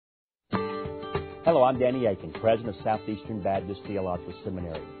Hello, I'm Danny Aiken, President of Southeastern Baptist Theological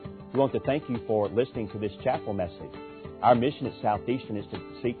Seminary. We want to thank you for listening to this chapel message. Our mission at Southeastern is to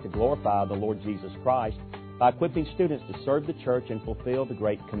seek to glorify the Lord Jesus Christ by equipping students to serve the church and fulfill the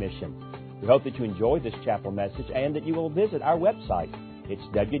Great Commission. We hope that you enjoy this chapel message and that you will visit our website. It's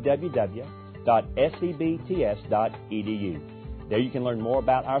www.sebts.edu. There you can learn more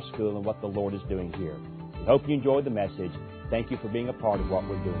about our school and what the Lord is doing here. We hope you enjoyed the message. Thank you for being a part of what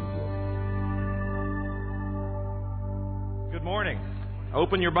we're doing here. Good morning.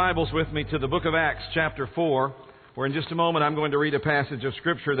 Open your Bibles with me to the book of Acts, chapter 4, where in just a moment I'm going to read a passage of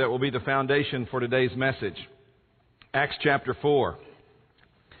Scripture that will be the foundation for today's message. Acts chapter 4.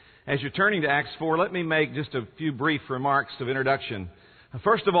 As you're turning to Acts 4, let me make just a few brief remarks of introduction.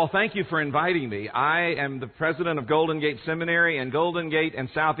 First of all, thank you for inviting me. I am the president of Golden Gate Seminary, and Golden Gate and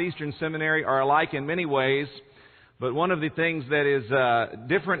Southeastern Seminary are alike in many ways. But one of the things that is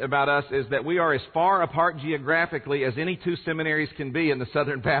different about us is that we are as far apart geographically as any two seminaries can be in the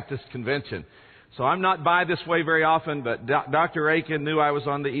Southern Baptist Convention. So I'm not by this way very often, but Dr. Aiken knew I was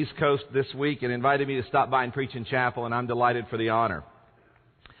on the East Coast this week and invited me to stop by and preach in chapel, and I'm delighted for the honor.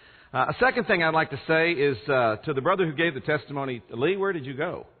 A second thing I'd like to say is to the brother who gave the testimony. Lee, where did you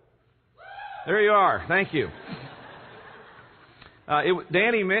go? There you are. Thank you.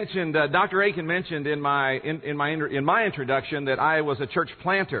 Danny mentioned, Dr. Aiken mentioned in my introduction that I was a church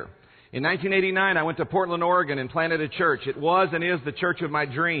planter. In 1989, I went to Portland, Oregon, and planted a church. It was and is the church of my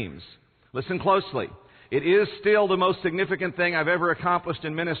dreams. Listen closely. It is still the most significant thing I've ever accomplished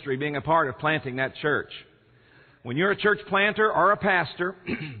in ministry, being a part of planting that church. When you're a church planter or a pastor,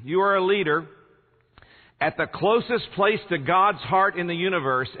 you are a leader at the closest place to God's heart in the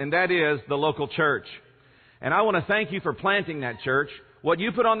universe, and that is the local church. And I want to thank you for planting that church. What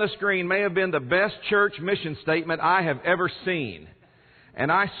you put on the screen may have been the best church mission statement I have ever seen.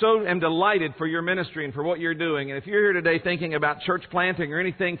 And I so am delighted for your ministry and for what you're doing. And if you're here today thinking about church planting or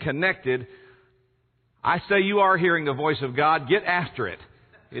anything connected, I say you are hearing the voice of God. Get after it.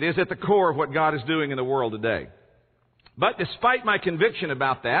 It is at the core of what God is doing in the world today. But despite my conviction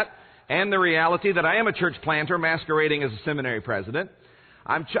about that and the reality that I am a church planter masquerading as a seminary president,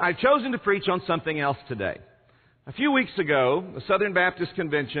 I've chosen to preach on something else today. A few weeks ago, the Southern Baptist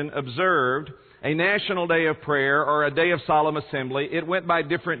Convention observed a National Day of Prayer or a Day of Solemn Assembly. It went by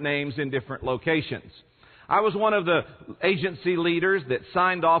different names in different locations. I was one of the agency leaders that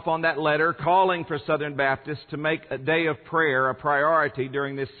signed off on that letter calling for Southern Baptists to make a day of prayer a priority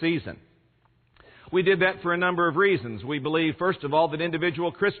during this season. We did that for a number of reasons. We believe, first of all, that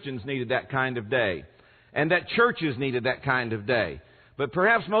individual Christians needed that kind of day, and that churches needed that kind of day. But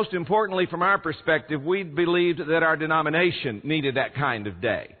perhaps most importantly, from our perspective, we believed that our denomination needed that kind of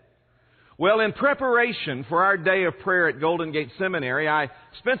day. Well, in preparation for our day of prayer at Golden Gate Seminary, I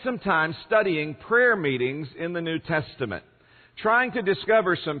spent some time studying prayer meetings in the New Testament, trying to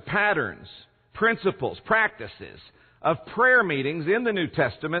discover some patterns, principles, practices of prayer meetings in the New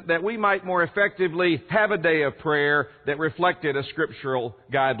Testament that we might more effectively have a day of prayer that reflected a scriptural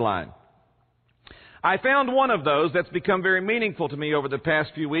guideline. I found one of those that's become very meaningful to me over the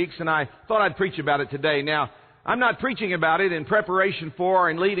past few weeks, and I thought I'd preach about it today. Now, I'm not preaching about it in preparation for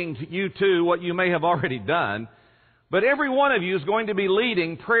and leading you to what you may have already done, but every one of you is going to be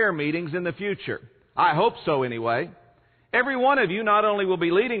leading prayer meetings in the future. I hope so anyway. Every one of you not only will be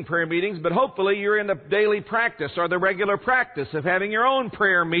leading prayer meetings, but hopefully you're in the daily practice or the regular practice of having your own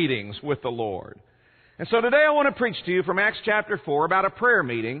prayer meetings with the Lord. And so today I want to preach to you from Acts chapter 4 about a prayer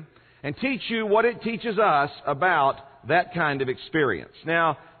meeting and teach you what it teaches us about that kind of experience.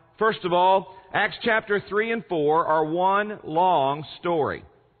 Now, first of all, Acts chapter 3 and 4 are one long story.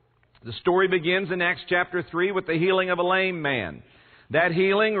 The story begins in Acts chapter 3 with the healing of a lame man. That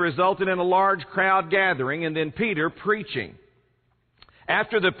healing resulted in a large crowd gathering and then Peter preaching.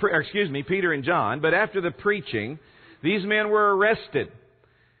 Peter and John, but after the preaching, these men were arrested.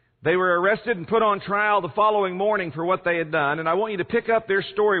 They were arrested and put on trial the following morning for what they had done. And I want you to pick up their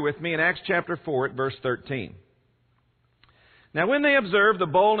story with me in Acts chapter 4 at verse 13. Now when they observed the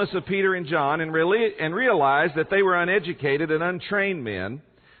boldness of Peter and John and realized that they were uneducated and untrained men,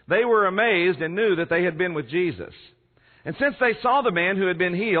 they were amazed and knew that they had been with Jesus. And since they saw the man who had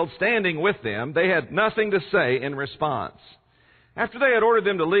been healed standing with them, they had nothing to say in response. After they had ordered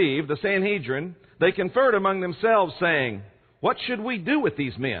them to leave, the Sanhedrin, they conferred among themselves, saying, "What should we do with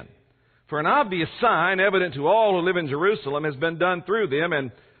these men? For an obvious sign, evident to all who live in Jerusalem, has been done through them,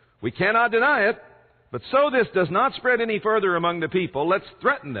 and we cannot deny it. But so this does not spread any further among the people, let's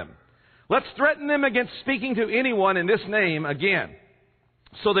threaten them. Let's threaten them against speaking to anyone in this name again."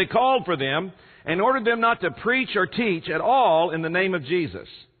 So they called for them and ordered them not to preach or teach at all in the name of Jesus.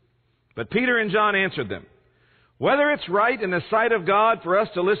 But Peter and John answered them, "Whether it's right in the sight of God for us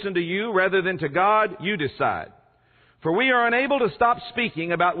to listen to you rather than to God, you decide. For we are unable to stop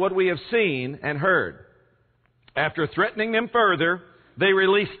speaking about what we have seen and heard." After threatening them further, they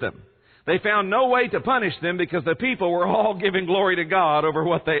released them. They found no way to punish them because the people were all giving glory to God over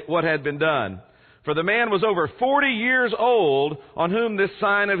what had been done. For the man was over 40 years old on whom this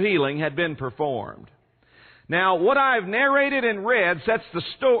sign of healing had been performed. Now, what I've narrated and read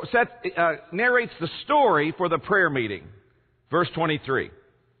narrates the story for the prayer meeting. Verse 23.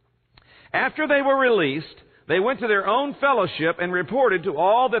 After they were released, they went to their own fellowship and reported to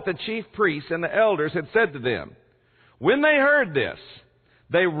all that the chief priests and the elders had said to them. When they heard this,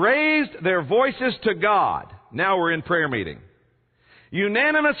 they raised their voices to God. Now we're in prayer meeting.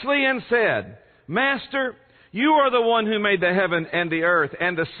 Unanimously and said, "Master, you are the one who made the heaven and the earth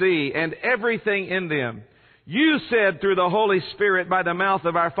and the sea and everything in them. You said through the Holy Spirit by the mouth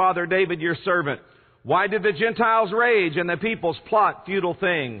of our father David, your servant, why did the Gentiles rage and the peoples plot futile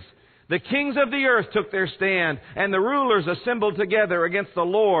things? The kings of the earth took their stand, and the rulers assembled together against the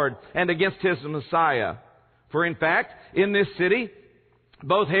Lord and against His Messiah. For in fact, in this city,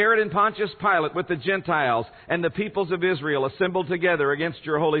 both Herod and Pontius Pilate with the Gentiles and the peoples of Israel assembled together against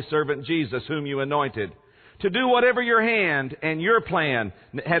your holy servant Jesus, whom you anointed, to do whatever your hand and your plan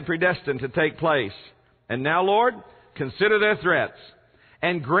had predestined to take place. And now, Lord, consider their threats,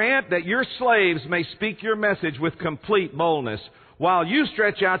 and grant that your slaves may speak your message with complete boldness, while you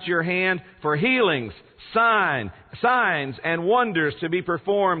stretch out your hand for healings, signs, and wonders to be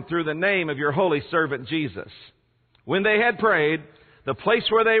performed through the name of your holy servant Jesus." When they had prayed, the place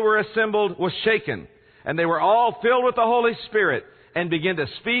where they were assembled was shaken, and they were all filled with the Holy Spirit and began to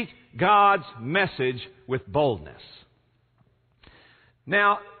speak God's message with boldness.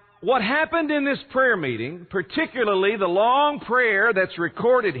 Now, what happened in this prayer meeting, particularly the long prayer that's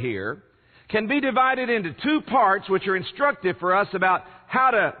recorded here, can be divided into two parts which are instructive for us about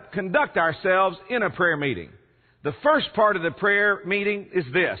how to conduct ourselves in a prayer meeting. The first part of the prayer meeting is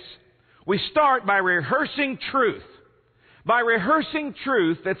this. We start by rehearsing truth. By rehearsing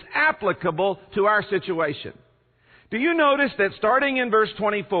truth that's applicable to our situation. Do you notice that starting in verse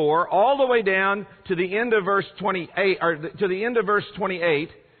 24 all the way down to the end of verse 28,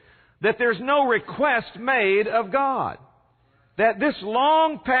 that there's no request made of God? That this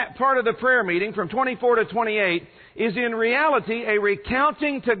long part of the prayer meeting from 24 to 28 is in reality a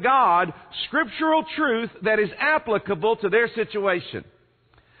recounting to God scriptural truth that is applicable to their situation.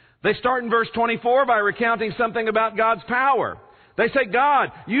 They start in verse 24 by recounting something about God's power. They say,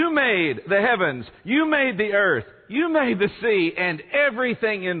 "God, you made the heavens, you made the earth, you made the sea, and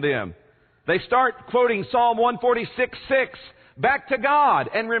everything in them." They start quoting Psalm 146:6 back to God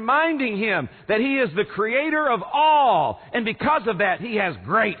and reminding Him that He is the creator of all, and because of that, He has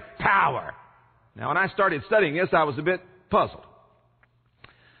great power. Now, when I started studying this, I was a bit puzzled.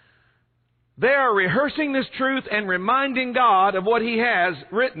 They are rehearsing this truth and reminding God of what He has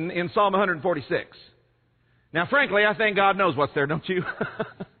written in Psalm 146. Now, frankly, I think God knows what's there, don't you?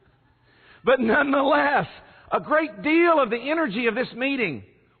 But nonetheless, a great deal of the energy of this meeting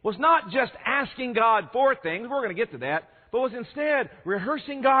was not just asking God for things, we're going to get to that, but was instead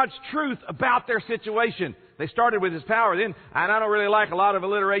rehearsing God's truth about their situation. They started with His power. Then, and I don't really like a lot of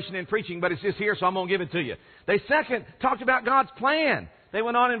alliteration in preaching, but it's just here, so I'm going to give it to you. They second talked about God's plan. They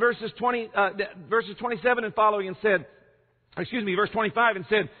went on in verses 27 and following and said, verse 25 and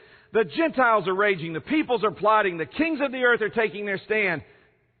said, "The Gentiles are raging, the peoples are plotting, the kings of the earth are taking their stand."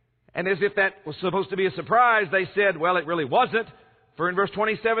 And as if that was supposed to be a surprise, they said, well, it really wasn't. For in verse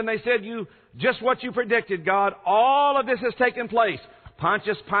 27 they said, just what you predicted, God, all of this has taken place.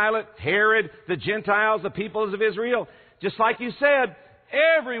 Pontius Pilate, Herod, the Gentiles, the peoples of Israel. Just like you said,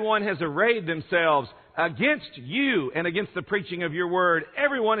 everyone has arrayed themselves against you and against the preaching of your word.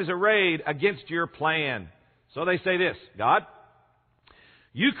 Everyone is arrayed against your plan. So they say this, God,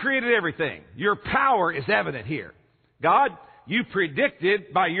 you created everything. Your power is evident here. God, you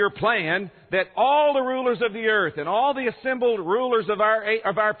predicted by your plan that all the rulers of the earth and all the assembled rulers of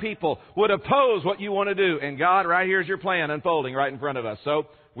our people would oppose what you want to do. And God, right here's your plan unfolding right in front of us. So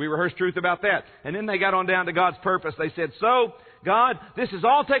we rehearsed truth about that. And then they got on down to God's purpose. They said, so, God, this is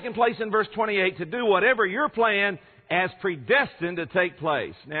all taking place in verse 28 to do whatever your plan has predestined to take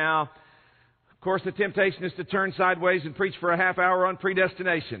place. Now, of course, the temptation is to turn sideways and preach for a half hour on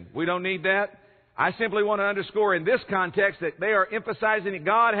predestination. We don't need that. I simply want to underscore in this context that they are emphasizing that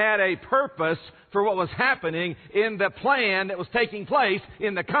God had a purpose for what was happening in the plan that was taking place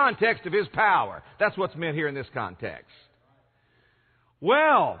in the context of His power. That's what's meant here in this context.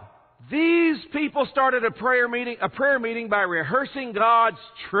 Well, these people started a prayer meeting by rehearsing God's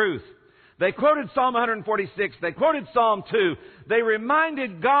truth. They quoted Psalm 146. They quoted Psalm 2. They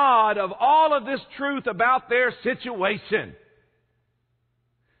reminded God of all of this truth about their situation.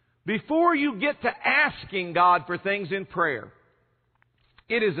 Before you get to asking God for things in prayer,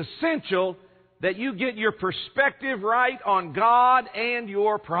 it is essential that you get your perspective right on God and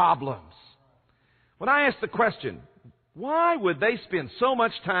your problems. When I ask the question, why would they spend so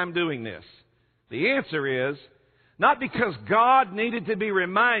much time doing this? The answer is, not because God needed to be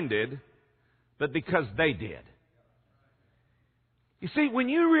reminded, but because they did. You see, when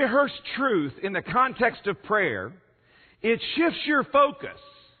you rehearse truth in the context of prayer, it shifts your focus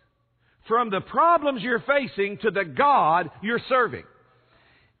from the problems you're facing to the God you're serving.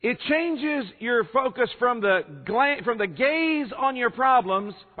 It changes your focus from the gaze on your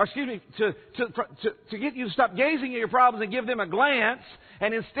problems, to get you to stop gazing at your problems and give them a glance,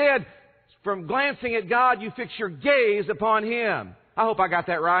 and instead, from glancing at God, you fix your gaze upon Him. I hope I got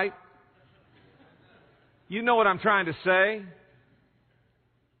that right. You know what I'm trying to say.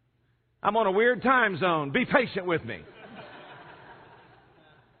 I'm on a weird time zone. Be patient with me.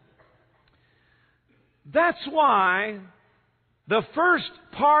 That's why the first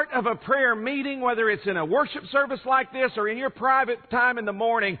part of a prayer meeting, whether it's in a worship service like this or in your private time in the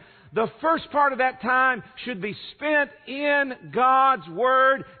morning, the first part of that time should be spent in God's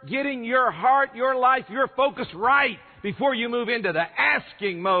Word, getting your heart, your life, your focus right before you move into the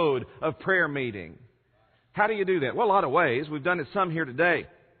asking mode of prayer meeting. How do you do that? Well, a lot of ways. We've done it some here today.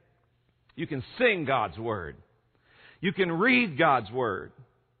 You can sing God's Word. You can read God's Word.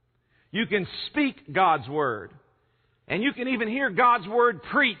 You can speak God's Word. And you can even hear God's Word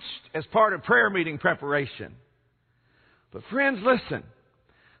preached as part of prayer meeting preparation. But friends, listen.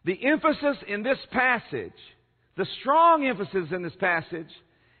 The emphasis in this passage, the strong emphasis in this passage,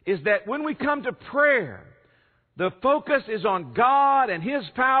 is that when we come to prayer, the focus is on God and His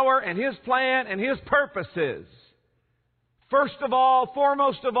power and His plan and His purposes. First of all,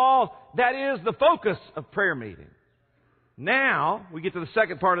 foremost of all, that is the focus of prayer meeting. Now, we get to the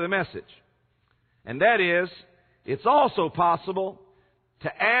second part of the message. And that is, it's also possible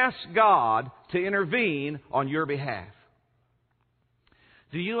to ask God to intervene on your behalf.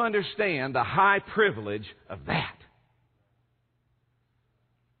 Do you understand the high privilege of that?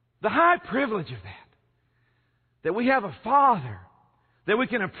 The high privilege of that. That we have a Father that we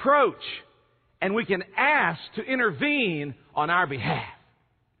can approach and we can ask to intervene on our behalf.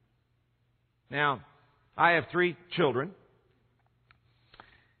 Now, I have 3 children.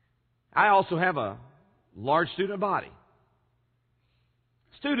 I also have a large student body.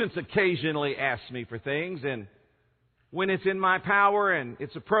 Students occasionally ask me for things, and when it's in my power and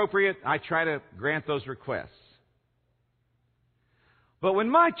it's appropriate, I try to grant those requests. But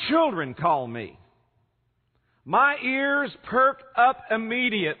when my children call me, my ears perk up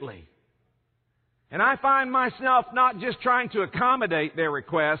immediately. And I find myself not just trying to accommodate their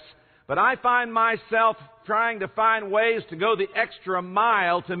requests, but I find myself trying to find ways to go the extra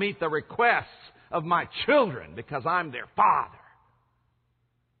mile to meet the requests of my children because I'm their father.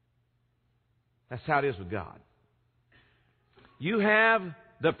 That's how it is with God. You have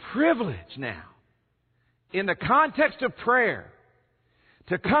the privilege now, in the context of prayer,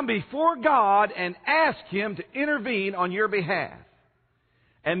 to come before God and ask Him to intervene on your behalf.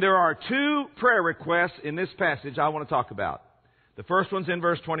 And there are 2 prayer requests in this passage I want to talk about. The first one's in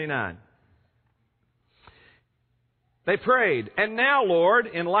verse 29. They prayed, "And now, Lord,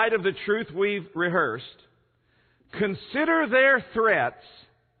 in light of the truth we've rehearsed, consider their threats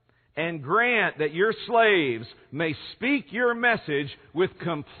and grant that your slaves may speak your message with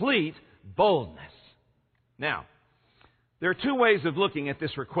complete boldness." Now, there are 2 ways of looking at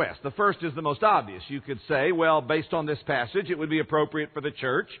this request. The first is the most obvious. You could say, well, based on this passage, it would be appropriate for the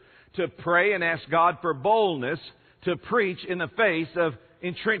church to pray and ask God for boldness to preach in the face of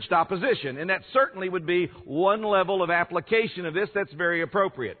entrenched opposition. And that certainly would be one level of application of this that's very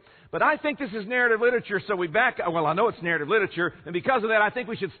appropriate. But I think this is narrative literature, so I know it's narrative literature, and because of that, I think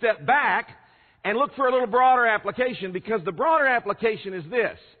we should step back and look for a little broader application, because the broader application is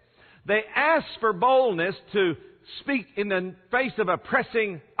this. They asked for boldness to speak in the face of a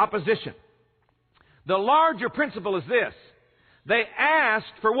pressing opposition. The larger principle is this. They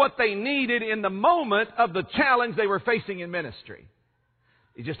asked for what they needed in the moment of the challenge they were facing in ministry.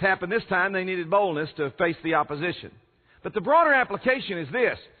 It just happened this time they needed boldness to face the opposition. But the broader application is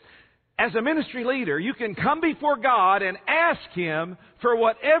this. As a ministry leader, you can come before God and ask Him for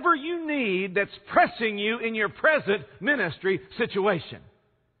whatever you need that's pressing you in your present ministry situation.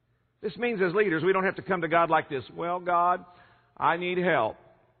 This means as leaders, we don't have to come to God like this. Well, God, I need help.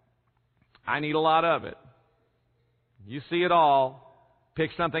 I need a lot of it. You see it all.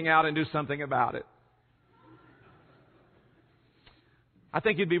 Pick something out and do something about it. I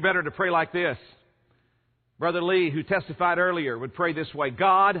think it'd be better to pray like this. Brother Lee, who testified earlier, would pray this way.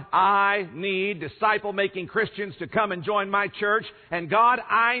 God, I need disciple-making Christians to come and join my church. And God,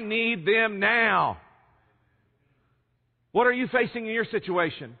 I need them now. What are you facing in your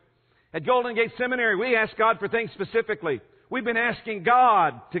situation? At Golden Gate Seminary, we ask God for things specifically. We've been asking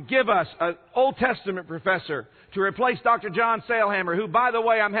God to give us an Old Testament professor to replace Dr. John Sailhammer, who, by the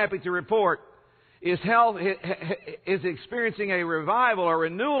way, I'm happy to report, is experiencing a revival or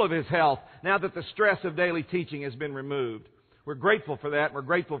renewal of his health now that the stress of daily teaching has been removed. We're grateful for that. We're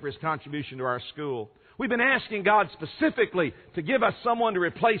grateful for his contribution to our school. We've been asking God specifically to give us someone to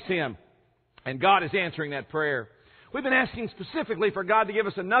replace him, and God is answering that prayer. We've been asking specifically for God to give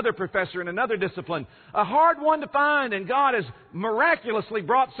us another professor in another discipline, a hard one to find, and God has miraculously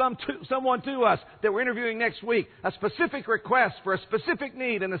brought someone to us that we're interviewing next week, a specific request for a specific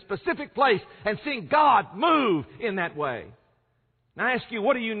need in a specific place, and seeing God move in that way. Now I ask you,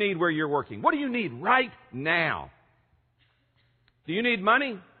 what do you need where you're working? What do you need right now? Do you need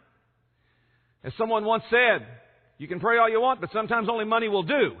money? As someone once said, you can pray all you want, but sometimes only money will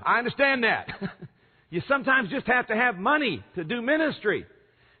do. I understand that. You sometimes just have to have money to do ministry.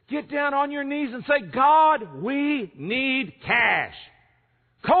 Get down on your knees and say, God, we need cash.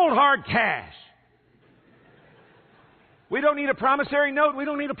 Cold, hard cash. We don't need a promissory note. We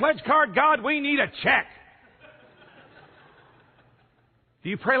don't need a pledge card. God, we need a check. Do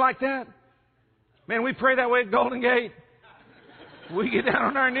you pray like that? Man, we pray that way at Golden Gate. We get down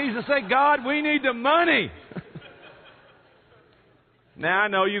on our knees and say, God, we need the money. Now, I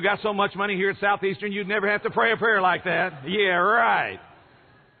know you got so much money here at Southeastern, you'd never have to pray a prayer like that. Yeah, right.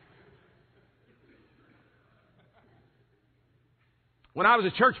 When I was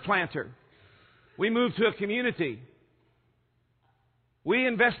a church planter, we moved to a community. We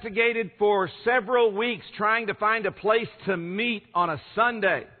investigated for several weeks trying to find a place to meet on a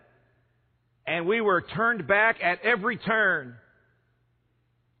Sunday. And we were turned back at every turn.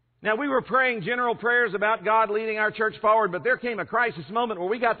 Now, we were praying general prayers about God leading our church forward, but there came a crisis moment where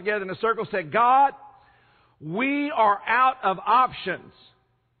we got together in a circle and said, God, we are out of options.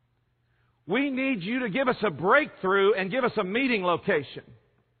 We need you to give us a breakthrough and give us a meeting location.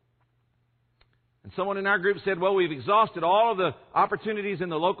 And someone in our group said, well, we've exhausted all of the opportunities in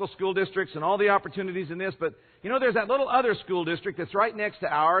the local school districts and all the opportunities in this, but there's that little other school district that's right next to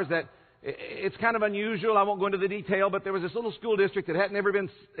ours that it's kind of unusual. I won't go into the detail, but there was this little school district that hadn't ever been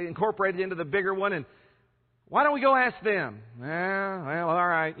incorporated into the bigger one. And why don't we go ask them? Well, all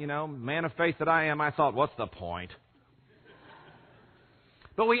right. Man of faith that I am, I thought, what's the point?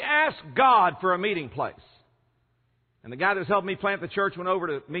 But we asked God for a meeting place. And the guy that's helped me plant the church went over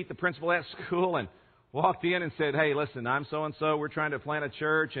to meet the principal at school and walked in and said, hey, listen, I'm so-and-so. We're trying to plant a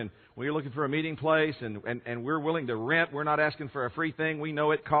church, and we're looking for a meeting place, and we're willing to rent. We're not asking for a free thing. We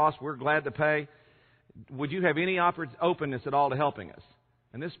know it costs. We're glad to pay. Would you have any openness at all to helping us?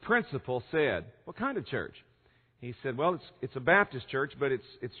 And this principal said, what kind of church? He said, well, it's a Baptist church, but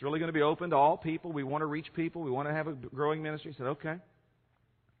it's really going to be open to all people. We want to reach people. We want to have a growing ministry. He said, okay.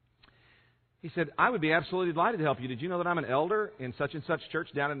 He said, I would be absolutely delighted to help you. Did you know that I'm an elder in such and such church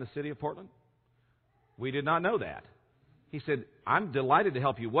down in the city of Portland? We did not know that. He said, I'm delighted to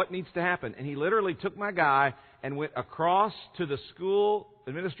help you. What needs to happen? And he literally took my guy and went across to the school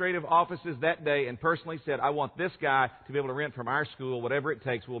administrative offices that day and personally said, I want this guy to be able to rent from our school. Whatever it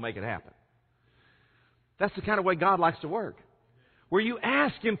takes, we'll make it happen. That's the kind of way God likes to work. Where you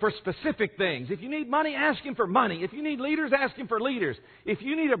ask Him for specific things. If you need money, ask Him for money. If you need leaders, ask Him for leaders. If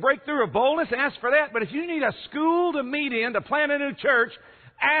you need a breakthrough of boldness, ask for that. But if you need a school to meet in, to plant a new church,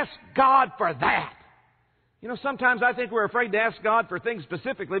 ask God for that. Sometimes I think we're afraid to ask God for things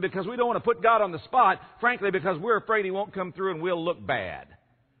specifically because we don't want to put God on the spot, frankly, because we're afraid He won't come through and we'll look bad.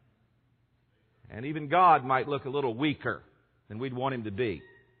 And even God might look a little weaker than we'd want Him to be.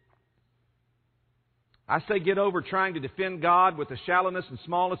 I say get over trying to defend God with the shallowness and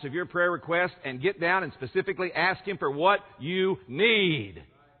smallness of your prayer request and get down and specifically ask Him for what you need.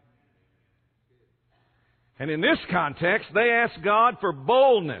 And in this context, they asked God for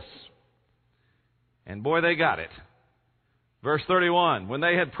boldness. And boy, they got it. Verse 31, when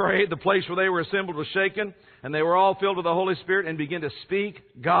they had prayed, the place where they were assembled was shaken, and they were all filled with the Holy Spirit and began to speak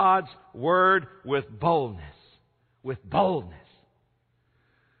God's word with boldness. With boldness.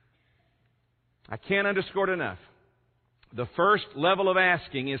 I can't underscore it enough. The first level of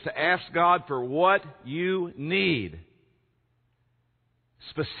asking is to ask God for what you need.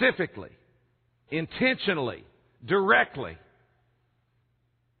 Specifically, intentionally, directly.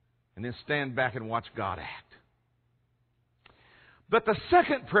 And then stand back and watch God act. But the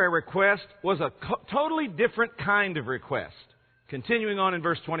second prayer request was a totally different kind of request. Continuing on in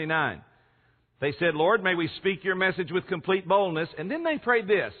verse 29. They said, Lord, may we speak your message with complete boldness. And then they prayed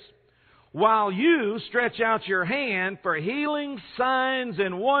this, while you stretch out your hand for healing, signs,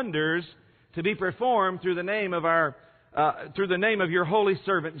 and wonders to be performed through the name of your holy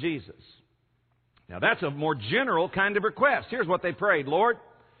servant Jesus. Now that's a more general kind of request. Here's what they prayed. Lord,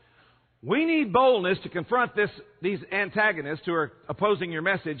 we need boldness to confront these antagonists who are opposing your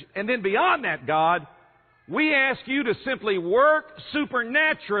message. And then beyond that, God, we ask you to simply work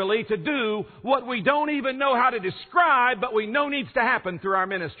supernaturally to do what we don't even know how to describe, but we know needs to happen through our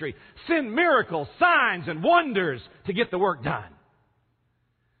ministry. Send miracles, signs, and wonders to get the work done.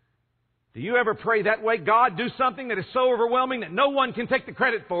 Do you ever pray that way? God, do something that is so overwhelming that no one can take the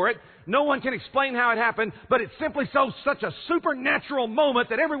credit for it. No one can explain how it happened, but it's simply such a supernatural moment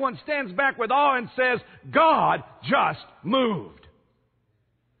that everyone stands back with awe and says, God just moved.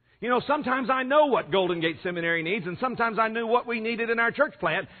 You know, sometimes I know what Golden Gate Seminary needs, and sometimes I knew what we needed in our church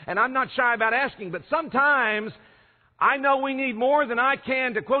plant, and I'm not shy about asking, but sometimes I know we need more than I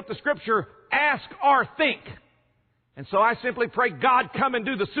can, to quote the Scripture, ask or think. And so I simply pray, God, come and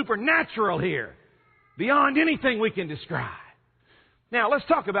do the supernatural here, beyond anything we can describe. Now, let's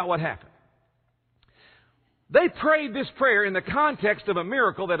talk about what happened. They prayed this prayer in the context of a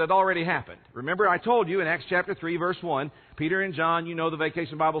miracle that had already happened. Remember, I told you in Acts chapter 3, verse 1, Peter and John, you know the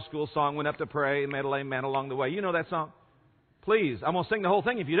Vacation Bible School song, went up to pray and met a lame man along the way. You know that song? Please, I'm going to sing the whole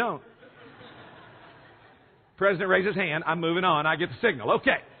thing if you don't. President raised his hand. I'm moving on. I get the signal.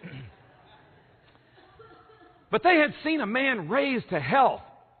 Okay. But they had seen a man raised to health,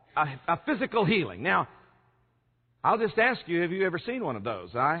 a physical healing. Now, I'll just ask you, have you ever seen one of those?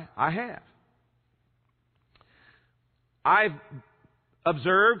 I have. I've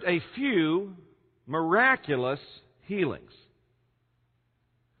observed a few miraculous healings.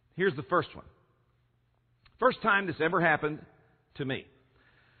 Here's the first one. First time this ever happened to me.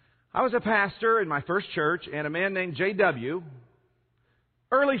 I was a pastor in my first church, and a man named J.W.,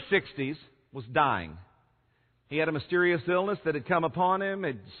 early 60s, was dying. He had a mysterious illness that had come upon him.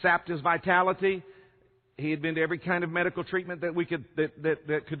 It sapped his vitality. He had been to every kind of medical treatment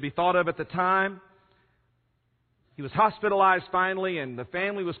that could be thought of at the time. He was hospitalized finally, and the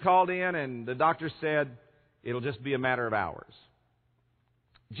family was called in, and the doctor said, it'll just be a matter of hours.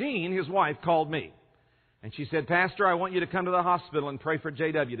 Jean, his wife, called me, and she said, Pastor, I want you to come to the hospital and pray for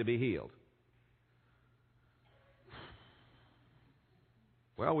J.W. to be healed.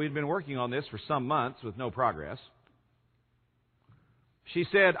 Well, we'd been working on this for some months with no progress. She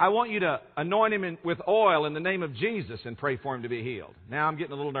said, I want you to anoint him with oil in the name of Jesus and pray for him to be healed. Now I'm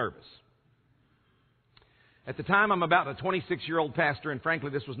getting a little nervous. At the time, I'm about a 26-year-old pastor, and frankly,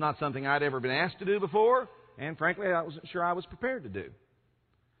 this was not something I'd ever been asked to do before, and frankly, I wasn't sure I was prepared to do.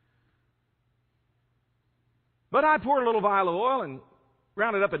 But I poured a little vial of oil and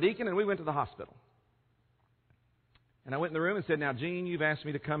rounded up a deacon, and we went to the hospital. And I went in the room and said, now, Jean, you've asked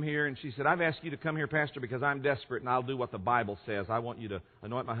me to come here. And she said, I've asked you to come here, Pastor, because I'm desperate, and I'll do what the Bible says. I want you to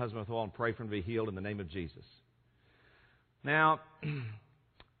anoint my husband with oil and pray for him to be healed in the name of Jesus. Now,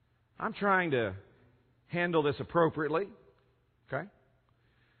 I'm trying to handle this appropriately. Okay?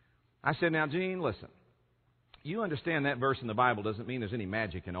 I said, now, Jean, listen. You understand that verse in the Bible doesn't mean there's any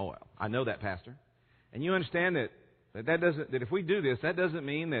magic in oil. I know that, Pastor. And you understand that if we do this, that doesn't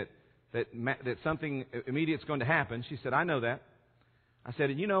mean that something immediate is going to happen. She said, I know that. I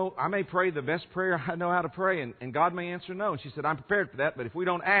said, you know, I may pray the best prayer I know how to pray, and God may answer no. And she said, I'm prepared for that, but if we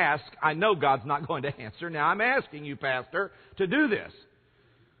don't ask, I know God's not going to answer. Now, I'm asking you, Pastor, to do this.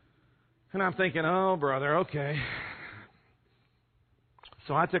 And I'm thinking, oh, brother, okay.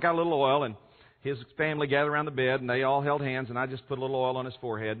 So I took out a little oil, and his family gathered around the bed, and they all held hands, and I just put a little oil on his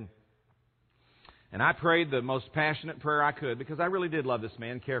forehead. And I prayed the most passionate prayer I could, because I really did love this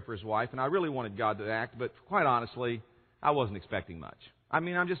man, care for his wife, and I really wanted God to act, but quite honestly, I wasn't expecting much. I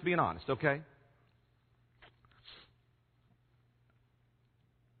mean, I'm just being honest, okay?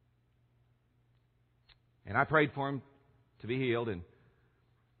 And I prayed for him to be healed, and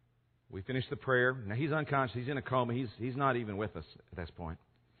we finished the prayer. Now, he's unconscious. He's in a coma. He's not even with us at this point.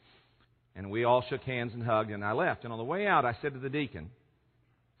 And we all shook hands and hugged, and I left. And on the way out, I said to the deacon,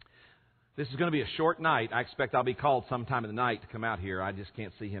 this is going to be a short night. I expect I'll be called sometime in the night to come out here. I just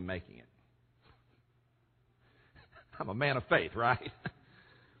can't see him making it. I'm a man of faith, right?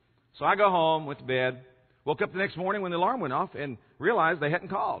 So I go home, went to bed, woke up the next morning when the alarm went off and realized they hadn't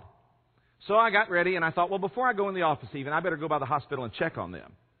called. So I got ready, and I thought, well, before I go in the office even, I better go by the hospital and check on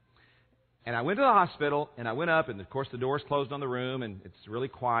them. And I went to the hospital, and I went up, and of course the door's closed on the room, and it's really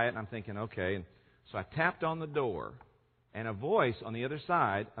quiet, and I'm thinking, okay. And so I tapped on the door, And a voice on the other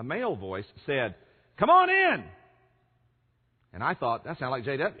side, a male voice, said, "Come on in." And I thought, that sounded like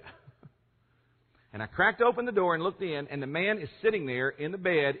J.W. And I cracked open the door and looked in, and the man is sitting there in the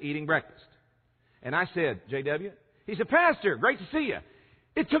bed eating breakfast. And I said, "J.W.?" He said, "Pastor, great to see you.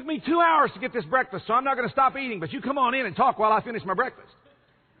 It took me 2 hours to get this breakfast, so I'm not going to stop eating, but you come on in and talk while I finish my breakfast."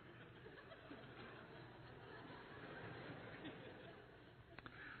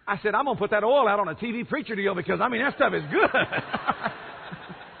 I said, "I'm going to put that oil out on a TV preacher deal because, that stuff is good."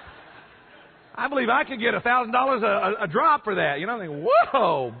 I believe I could get $1,000 a drop for that. I'm thinking,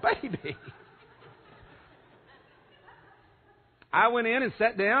 whoa, baby. I went in and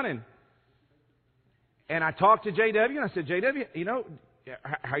sat down and I talked to J.W. and I said, "J.W.,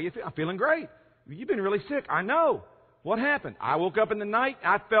 how you feel?" "I'm feeling great." "You've been really sick." "I know." "What happened?" "I woke up in the night.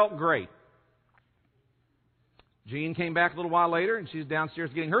 I felt great." Jean came back a little while later, and she's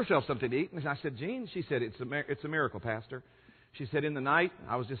downstairs getting herself something to eat. And I said, "Jean," she said, it's a miracle, Pastor." She said, "In the night,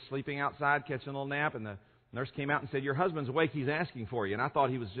 I was just sleeping outside, catching a little nap, and the nurse came out and said, 'Your husband's awake. He's asking for you.' And I thought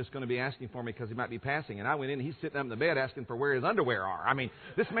he was just going to be asking for me because he might be passing. And I went in, and he's sitting up in the bed asking for where his underwear are.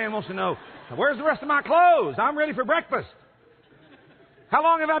 This man wants to know, where's the rest of my clothes? I'm ready for breakfast. How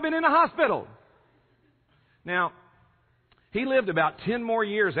long have I been in the hospital?" Now, he lived about 10 more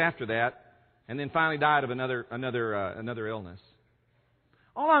years after that, and then finally died of another illness.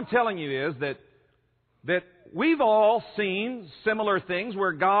 All I'm telling you is that we've all seen similar things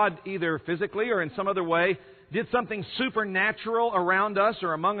where God either physically or in some other way did something supernatural around us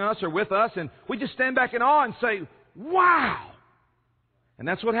or among us or with us, and we just stand back in awe and say, "Wow!" And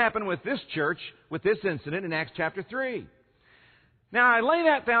that's what happened with this church, with this incident in Acts chapter 3. Now, I lay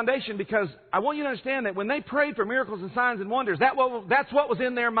that foundation because I want you to understand that when they prayed for miracles and signs and wonders, that's what was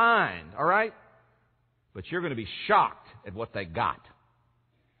in their mind, all right? But you're going to be shocked at what they got.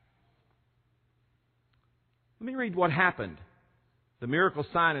 Let me read what happened. The miracle,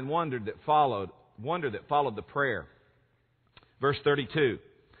 sign, and wonder that followed the prayer. Verse 32.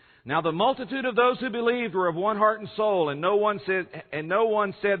 "Now the multitude of those who believed were of one heart and soul, and no one said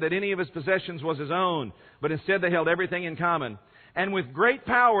that any of his possessions was his own, but instead they held everything in common. And with great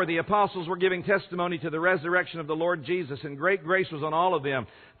power the apostles were giving testimony to the resurrection of the Lord Jesus, and great grace was on all of them.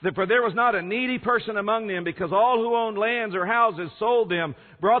 For there was not a needy person among them, because all who owned lands or houses sold them,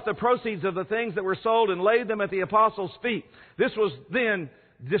 brought the proceeds of the things that were sold, and laid them at the apostles' feet. This was then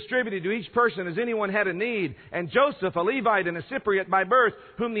distributed to each person as anyone had a need. And Joseph, a Levite and a Cypriot by birth,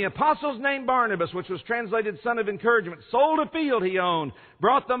 whom the apostles named Barnabas, which was translated son of encouragement, sold a field he owned,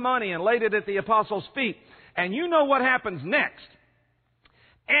 brought the money, and laid it at the apostles' feet." And you know what happens next.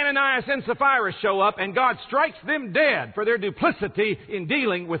 Ananias and Sapphira show up, and God strikes them dead for their duplicity in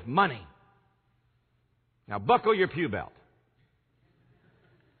dealing with money. Now buckle your pew belt.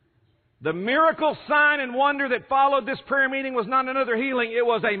 The miracle, sign, and wonder that followed this prayer meeting was not another healing. It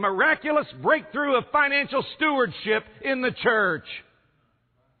was a miraculous breakthrough of financial stewardship in the church.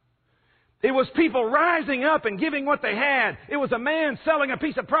 It was people rising up and giving what they had. It was a man selling a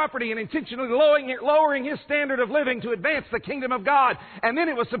piece of property and intentionally lowering his standard of living to advance the kingdom of God. And then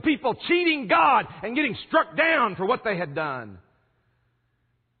it was some people cheating God and getting struck down for what they had done.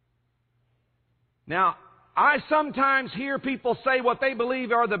 Now, I sometimes hear people say what they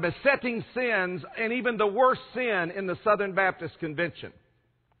believe are the besetting sins and even the worst sin in the Southern Baptist Convention.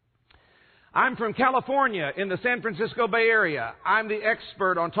 I'm from California in the San Francisco Bay Area. I'm the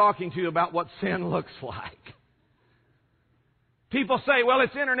expert on talking to you about what sin looks like. People say, well,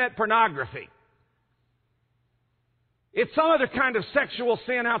 it's internet pornography. It's some other kind of sexual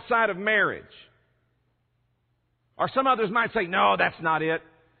sin outside of marriage. Or some others might say, no, that's not it.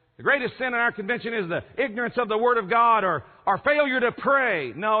 The greatest sin in our convention is the ignorance of the Word of God or our failure to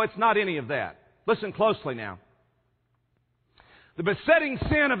pray. No, it's not any of that. Listen closely now. The besetting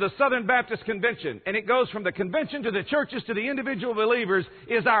sin of the Southern Baptist Convention, and it goes from the convention to the churches to the individual believers,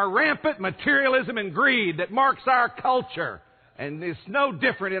 is our rampant materialism and greed that marks our culture. And it's no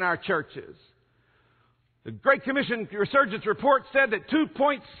different in our churches. The Great Commission Resurgence Report said that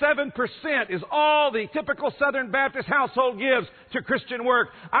 2.7% is all the typical Southern Baptist household gives to Christian work.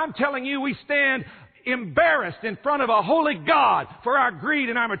 I'm telling you, we stand embarrassed in front of a holy God for our greed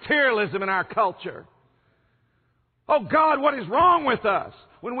and our materialism and our culture. Oh God, what is wrong with us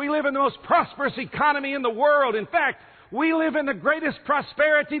when we live in the most prosperous economy in the world? In fact, we live in the greatest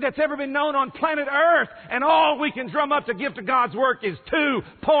prosperity that's ever been known on planet Earth, and all we can drum up to give to God's work is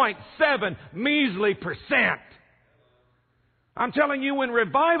 2.7 measly %. I'm telling you, when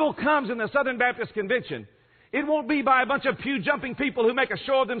revival comes in the Southern Baptist Convention, it won't be by a bunch of pew-jumping people who make a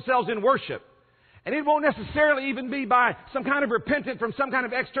show of themselves in worship. And it won't necessarily even be by some kind of repentance from some kind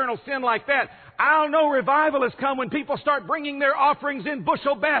of external sin like that. I'll know revival has come when people start bringing their offerings in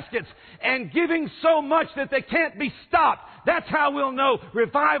bushel baskets and giving so much that they can't be stopped. That's how we'll know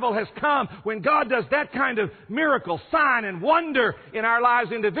revival has come, when God does that kind of miracle, sign, and wonder in our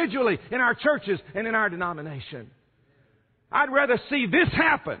lives individually, in our churches, and in our denomination. I'd rather see this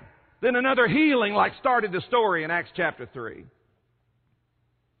happen than another healing like started the story in Acts chapter 3.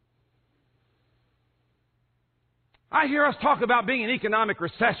 I hear us talk about being in economic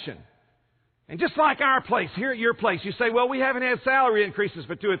recession. And just like our place, here at your place, you say, well, we haven't had salary increases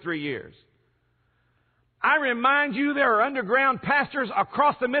for 2 or 3 years. I remind you, there are underground pastors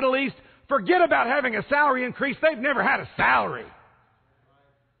across the Middle East. Forget about having a salary increase. They've never had a salary.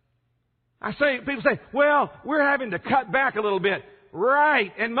 People say, well, we're having to cut back a little bit.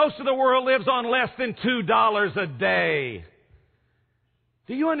 Right. And most of the world lives on less than $2 a day.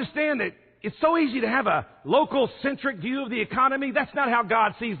 Do you understand that it's so easy to have a local-centric view of the economy? That's not how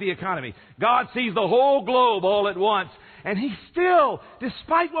God sees the economy. God sees the whole globe all at once. And He still,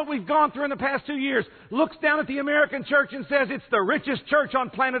 despite what we've gone through in the past 2 years, looks down at the American church and says, it's the richest church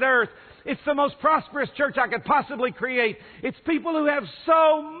on planet Earth. It's the most prosperous church I could possibly create. It's people who have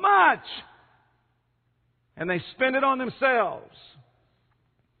so much, and they spend it on themselves.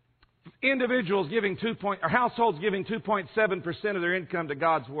 Individuals giving households giving 2.7% of their income to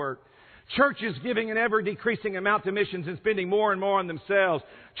God's work. Churches giving an ever-decreasing amount to missions and spending more and more on themselves.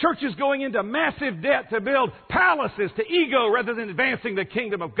 Churches going into massive debt to build palaces to ego rather than advancing the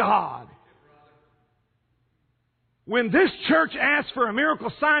kingdom of God. When this church asked for a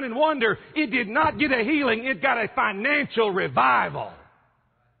miracle, sign, and wonder, it did not get a healing. It got a financial revival.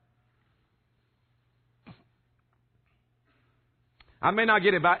 I may not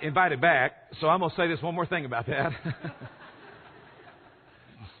get invited back, so I'm going to say this one more thing about that.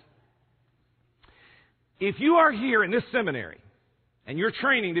 If you are here in this seminary and you're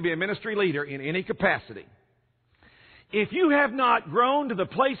training to be a ministry leader in any capacity, if you have not grown to the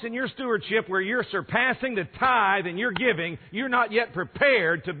place in your stewardship where you're surpassing the tithe in your giving, you're not yet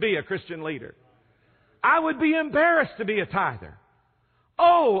prepared to be a Christian leader. I would be embarrassed to be a tither.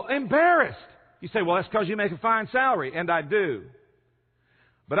 Oh, embarrassed. You say, well, that's because you make a fine salary, and I do.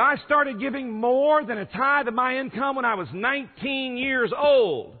 But I started giving more than a tithe of my income when I was 19 years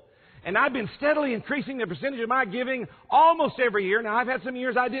old. And I've been steadily increasing the percentage of my giving almost every year. Now, I've had some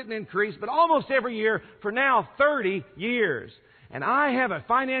years I didn't increase, but almost every year for now 30 years. And I have a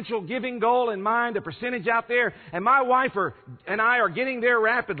financial giving goal in mind, a percentage out there, and my wife and I are getting there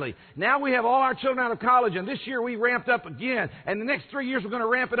rapidly. Now we have all our children out of college, and this year we ramped up again. And the next 3 years we're going to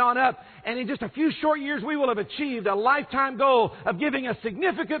ramp it on up. And in just a few short years we will have achieved a lifetime goal of giving a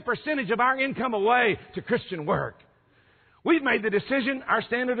significant percentage of our income away to Christian work. We've made the decision, our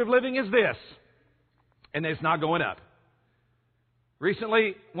standard of living is this, and it's not going up.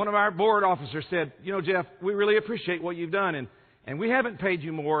 Recently, one of our board officers said, you know, Jeff, we really appreciate what you've done, and we haven't paid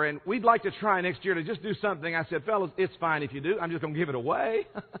you more, and we'd like to try next year to just do something. I said, fellas, it's fine if you do. I'm just going to give it away.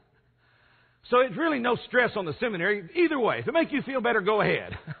 So it's really no stress on the seminary. Either way, if it makes you feel better, go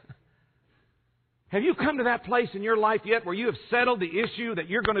ahead. Have you come to that place in your life yet where you have settled the issue that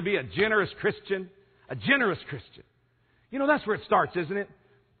you're going to be a generous Christian? A generous Christian. You know, that's where it starts, isn't it?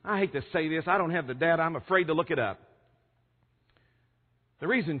 I hate to say this. I don't have the data. I'm afraid to look it up. The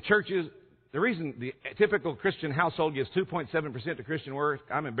reason the typical Christian household gives 2.7% to Christian work,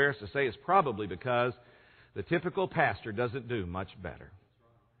 I'm embarrassed to say, is probably because the typical pastor doesn't do much better.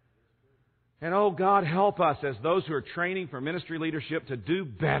 And oh, God, help us as those who are training for ministry leadership to do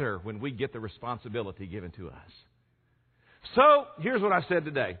better when we get the responsibility given to us. So, here's what I said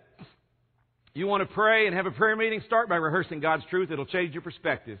today. You want to pray and have a prayer meeting? Start by rehearsing God's truth. It'll change your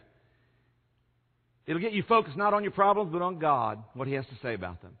perspective. It'll get you focused not on your problems, but on God, what He has to say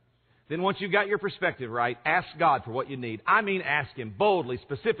about them. Then once you've got your perspective right, ask God for what you need. I mean, ask Him boldly,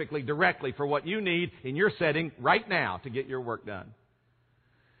 specifically, directly for what you need in your setting right now to get your work done.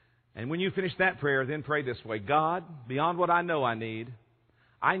 And when you finish that prayer, then pray this way. God, beyond what I know I need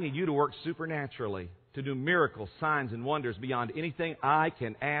you to work supernaturally, to do miracles, signs, and wonders beyond anything I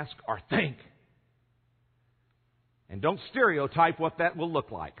can ask or think. And don't stereotype what that will look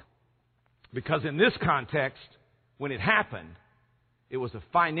like. Because in this context, when it happened, it was a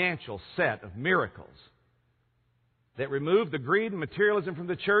financial set of miracles that removed the greed and materialism from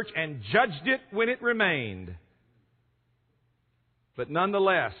the church and judged it when it remained. But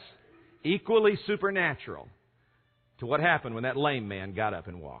nonetheless, equally supernatural to what happened when that lame man got up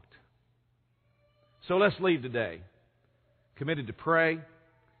and walked. So let's leave today committed to pray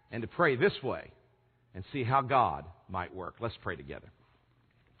and to pray this way and see how God might work. Let's pray together.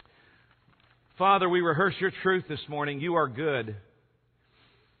 Father, we rehearse your truth this morning. You are good.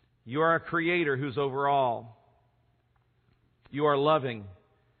 You are a creator who's over all. You are loving.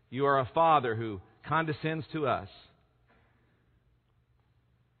 You are a Father who condescends to us.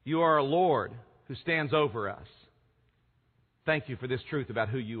 You are a Lord who stands over us. Thank you for this truth about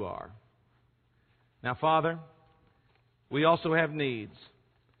who you are. Now, Father, we also have needs.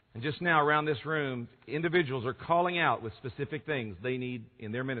 And just now around this room, individuals are calling out with specific things they need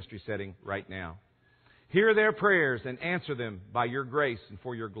in their ministry setting right now. Hear their prayers and answer them by your grace and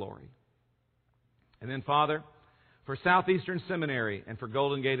for your glory. And then, Father, for Southeastern Seminary and for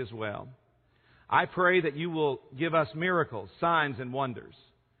Golden Gate as well, I pray that you will give us miracles, signs, and wonders.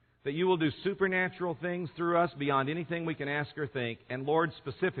 That you will do supernatural things through us beyond anything we can ask or think. And Lord,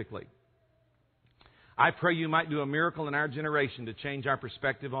 specifically, I pray you might do a miracle in our generation to change our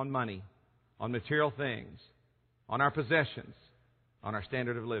perspective on money, on material things, on our possessions, on our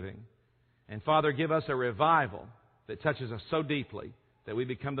standard of living. And Father, give us a revival that touches us so deeply that we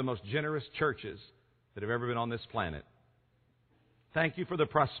become the most generous churches that have ever been on this planet. Thank you for the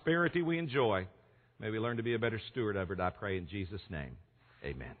prosperity we enjoy. May we learn to be a better steward of it, I pray in Jesus' name.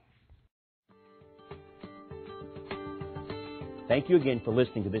 Amen. Thank you again for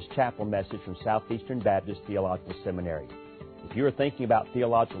listening to this chapel message from Southeastern Baptist Theological Seminary. If you are thinking about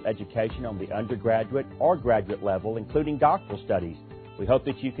theological education on the undergraduate or graduate level, including doctoral studies, we hope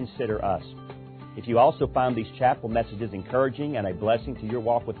that you consider us. If you also find these chapel messages encouraging and a blessing to your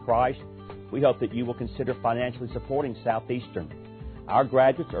walk with Christ, we hope that you will consider financially supporting Southeastern. Our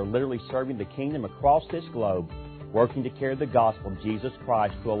graduates are literally serving the kingdom across this globe, working to carry the gospel of Jesus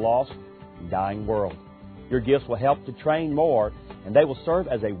Christ to a lost and dying world. Your gifts will help to train more, and they will serve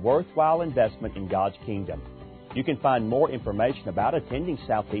as a worthwhile investment in God's kingdom. You can find more information about attending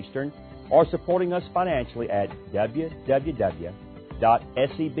Southeastern or supporting us financially at www.sebts.edu.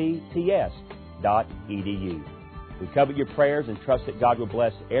 We covet your prayers and trust that God will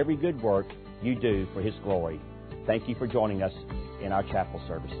bless every good work you do for His glory. Thank you for joining us in our chapel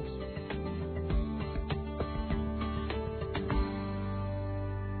services.